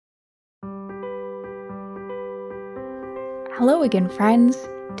Hello again, friends.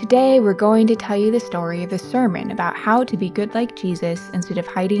 Today we're going to tell you the story of the sermon about how to be good like Jesus instead of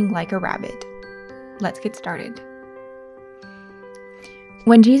hiding like a rabbit. Let's get started.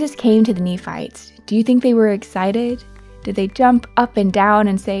 When Jesus came to the Nephites, do you think they were excited? Did they jump up and down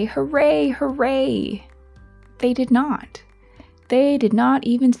and say, "Hooray, hooray"? They did not. They did not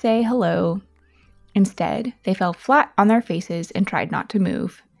even say hello. Instead, they fell flat on their faces and tried not to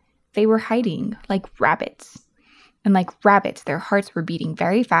move. They were hiding like rabbits. And like rabbits, their hearts were beating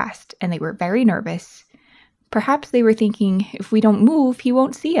very fast and they were very nervous. Perhaps they were thinking, if we don't move, he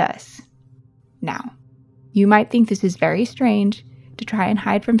won't see us. Now, you might think this is very strange to try and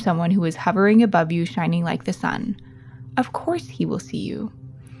hide from someone who is hovering above you, shining like the sun. Of course he will see you.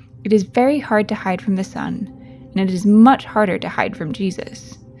 It is very hard to hide from the sun, and it is much harder to hide from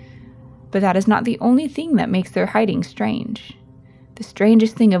Jesus. But that is not the only thing that makes their hiding strange. The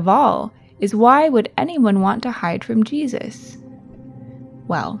strangest thing of all is why would anyone want to hide from Jesus?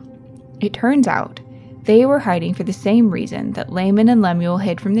 Well, it turns out they were hiding for the same reason that Laman and Lemuel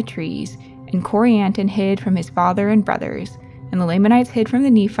hid from the trees, and Corianton hid from his father and brothers, and the Lamanites hid from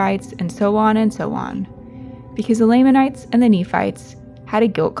the Nephites, and so on and so on. Because the Lamanites and the Nephites had a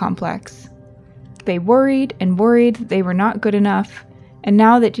guilt complex. They worried and worried that they were not good enough, and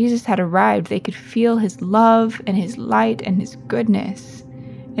now that Jesus had arrived, they could feel his love and his light and his goodness.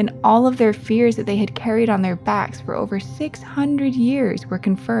 And all of their fears that they had carried on their backs for over 600 years were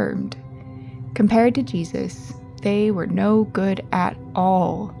confirmed. Compared to Jesus, they were no good at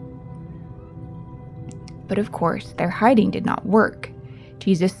all. But of course, their hiding did not work.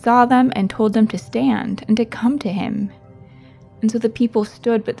 Jesus saw them and told them to stand and to come to him. And so the people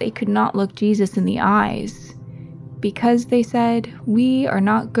stood, but they could not look Jesus in the eyes, because they said, "We are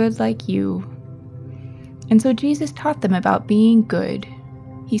not good like you." And so Jesus taught them about being good.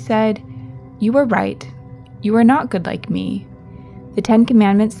 He said, "You are right. You are not good like me. The 10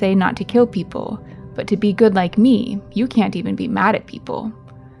 Commandments say not to kill people, but to be good like me, you can't even be mad at people.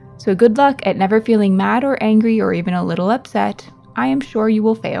 So good luck at never feeling mad or angry or even a little upset. I am sure you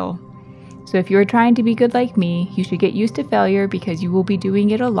will fail. So if you are trying to be good like me, you should get used to failure because you will be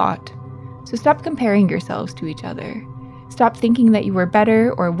doing it a lot. So stop comparing yourselves to each other. Stop thinking that you are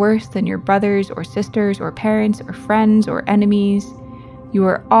better or worse than your brothers or sisters or parents or friends or enemies. You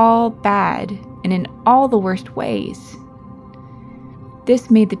are all bad, and in all the worst ways."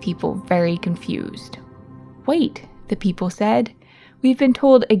 This made the people very confused. "Wait," the people said. "We've been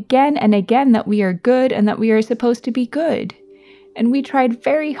told again and again that we are good and that we are supposed to be good. And we tried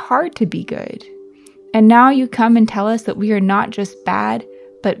very hard to be good. And now you come and tell us that we are not just bad,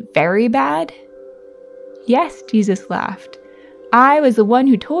 but very bad?" "Yes," Jesus laughed. "I was the one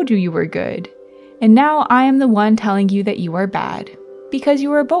who told you you were good. And now I am the one telling you that you are bad. Because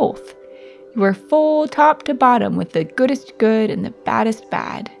you are both. You are full top to bottom with the goodest good and the baddest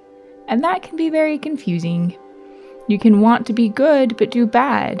bad. And that can be very confusing. You can want to be good but do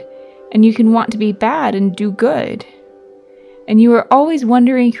bad. And you can want to be bad and do good. And you are always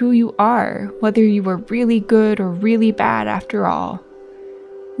wondering who you are, whether you are really good or really bad after all.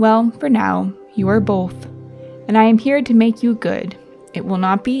 Well, for now, you are both. And I am here to make you good. It will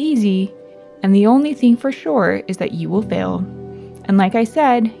not be easy. And the only thing for sure is that you will fail. And like I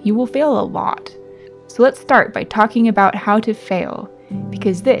said, you will fail a lot. So let's start by talking about how to fail,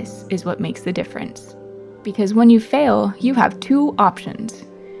 because this is what makes the difference. Because when you fail, you have 2 options.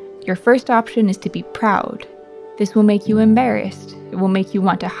 Your first option is to be proud. This will make you embarrassed. It will make you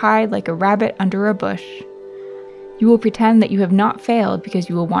want to hide like a rabbit under a bush. You will pretend that you have not failed because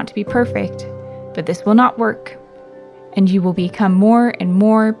you will want to be perfect, but this will not work. And you will become more and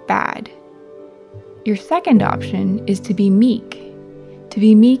more bad. Your second option is to be meek. To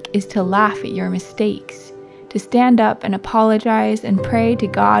be meek is to laugh at your mistakes, to stand up and apologize and pray to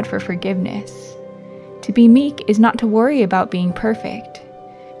God for forgiveness. To be meek is not to worry about being perfect.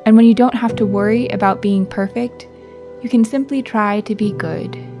 And when you don't have to worry about being perfect, you can simply try to be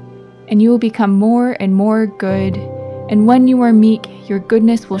good. And you will become more and more good. And when you are meek, your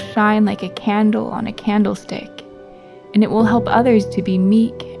goodness will shine like a candle on a candlestick. And it will help others to be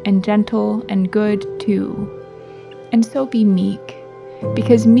meek and gentle and good too. And so be meek,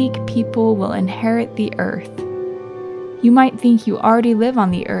 because meek people will inherit the earth. You might think you already live on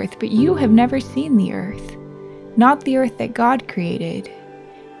the earth, but you have never seen the earth. Not the earth that God created.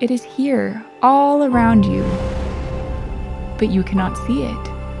 It is here, all around you. But you cannot see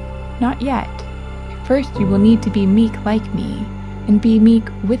it. Not yet. First, you will need to be meek like me, and be meek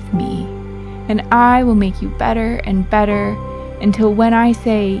with me. And I will make you better and better, until when I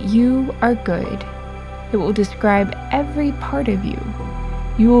say you are good, it will describe every part of you.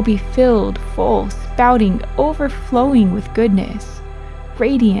 You will be filled, full, spouting, overflowing with goodness,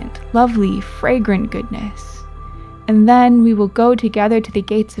 radiant, lovely, fragrant goodness. And then we will go together to the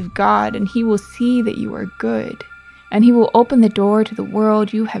gates of God, and He will see that you are good, and He will open the door to the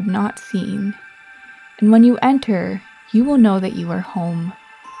world you have not seen. And when you enter, you will know that you are home.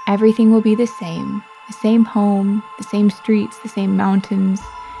 Everything will be the same home, the same streets, the same mountains,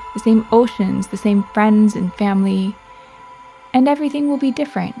 the same oceans, the same friends and family, and everything will be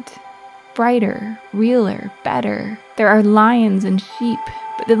different, brighter, realer, better. There are lions and sheep,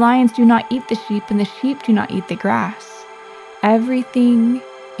 but the lions do not eat the sheep, and the sheep do not eat the grass. Everything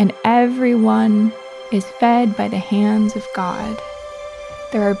and everyone is fed by the hands of God.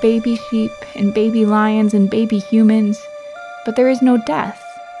 There are baby sheep and baby lions and baby humans, but there is no death,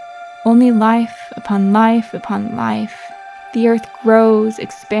 only life upon life upon life. The earth grows,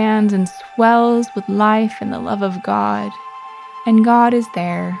 expands, and swells with life and the love of God, and God is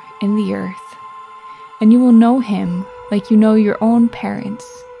there in the earth. And you will know Him like you know your own parents.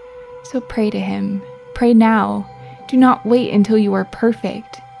 So pray to Him. Pray now. Do not wait until you are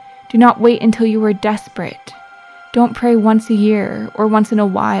perfect. Do not wait until you are desperate. Don't pray once a year or once in a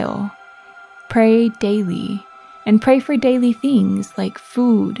while. Pray daily, and pray for daily things like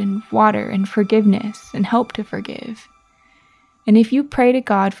food and water and forgiveness and help to forgive. And if you pray to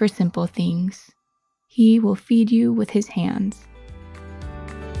God for simple things, He will feed you with His hands.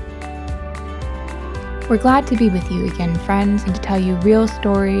 We're glad to be with you again, friends, and to tell you real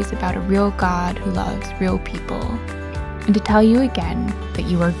stories about a real God who loves real people, and to tell you again that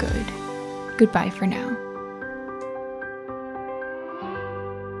you are good. Goodbye for now.